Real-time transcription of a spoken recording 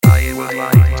would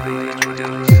like to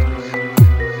introduce.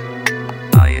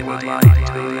 I would like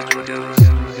to introduce.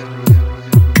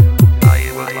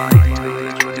 I would like to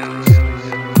introduce.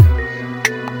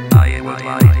 I would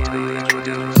like to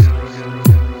introduce.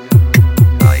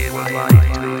 I would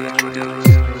like to introduce.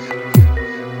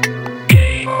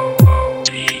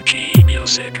 Kootg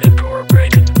Music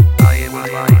Incorporated. I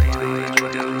would like to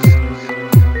introduce.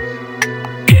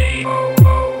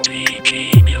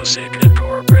 Kootg Music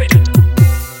Incorporated.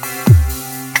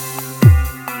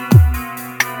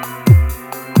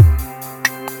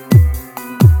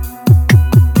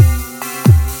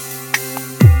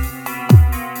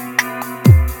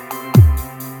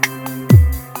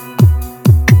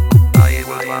 I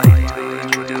would like to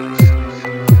introduce.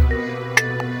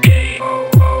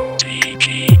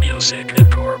 Kootg Music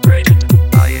Incorporated.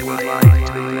 I would like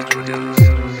to introduce.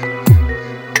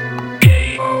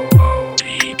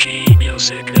 Kootg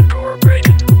Music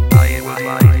Incorporated. I would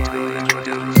like to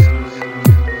introduce.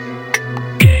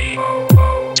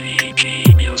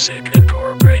 Kootg Music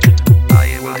Incorporated.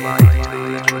 I would like to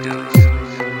introduce.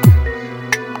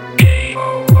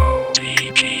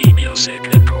 Kootg Music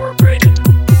Incorporated.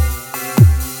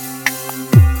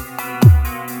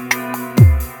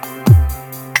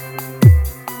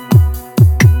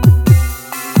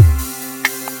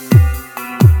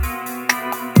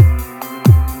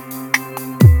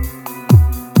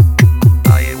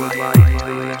 I would like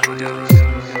to introduce.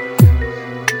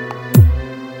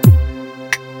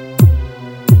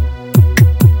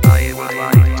 I would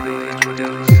like to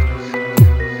introduce.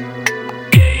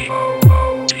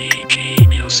 Kootg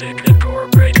Music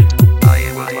Incorporated.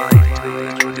 I would like to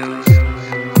introduce.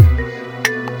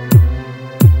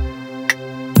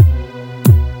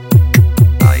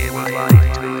 I would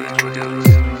like to introduce.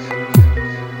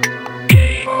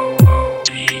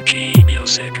 Kootg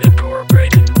Music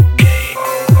Incorporated.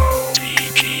 Kootg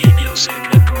Music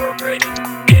Incorporated.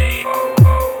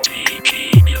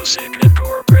 Kootg Music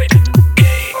Incorporated.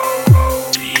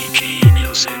 Kootg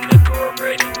Music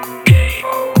Incorporated.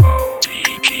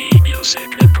 Kootg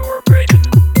Music Incorporated.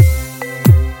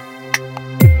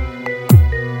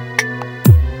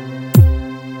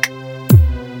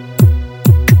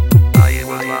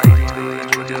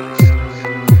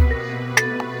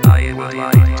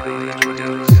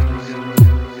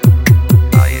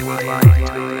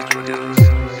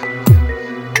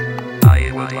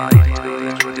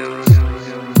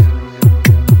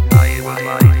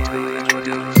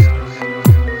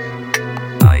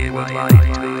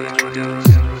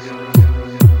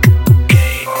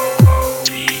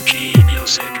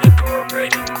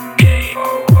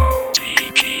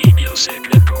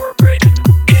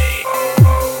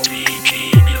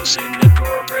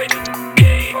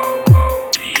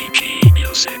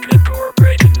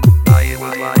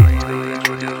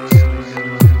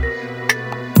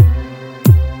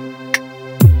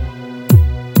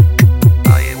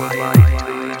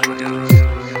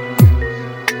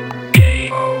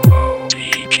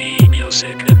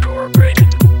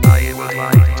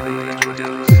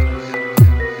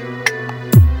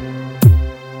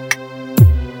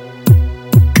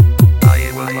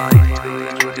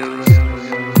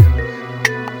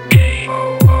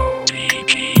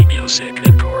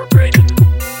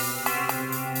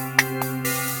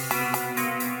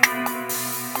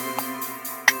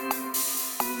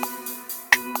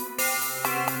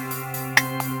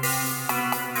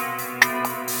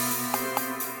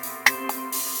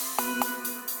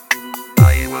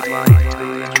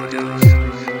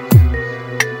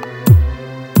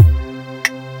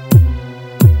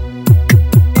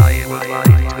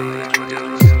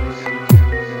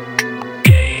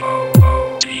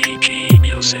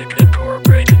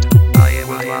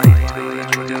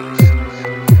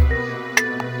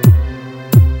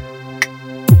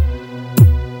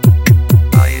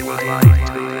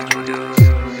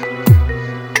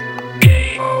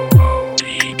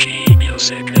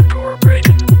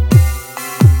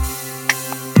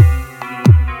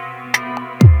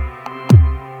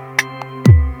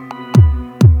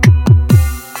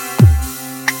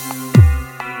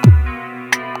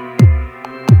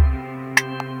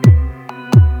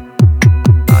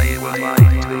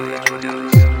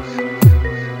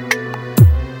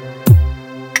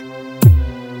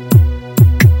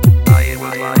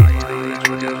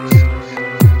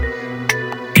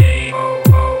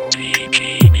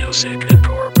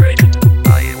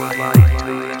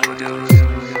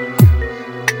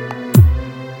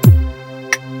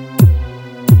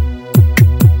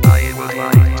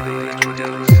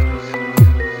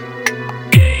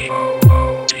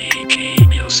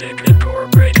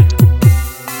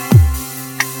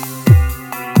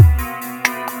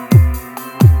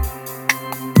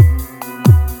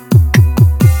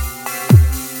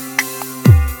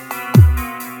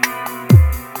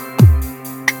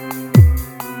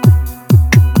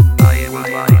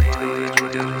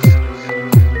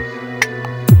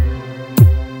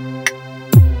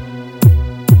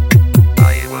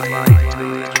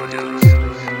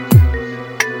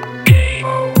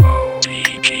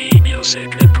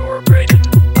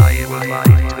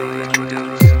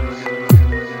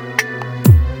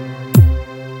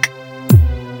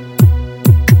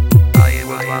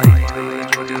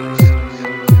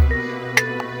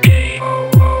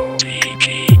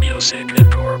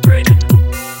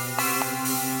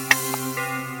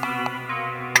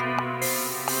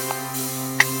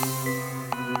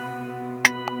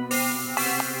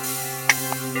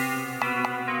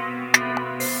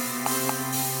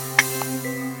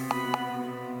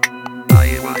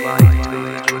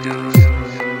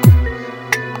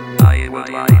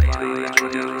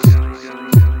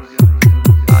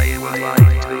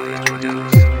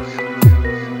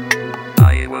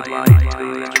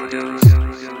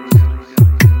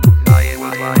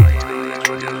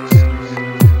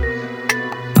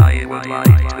 would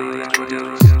like to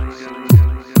introduce.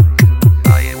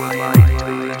 I would like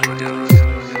to introduce.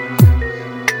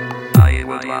 I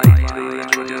would like to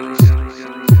introduce.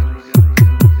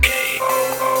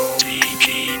 Kootg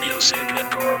Music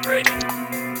Incorporated.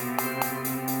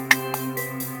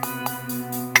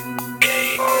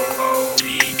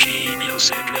 Kootg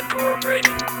Music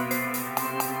Incorporated.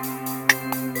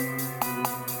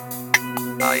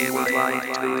 I would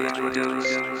like to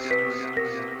introduce.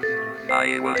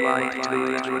 I would like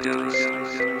to introduce.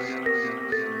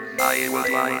 I would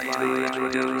like to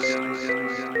introduce.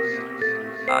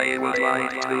 I would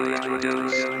like to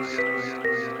introduce.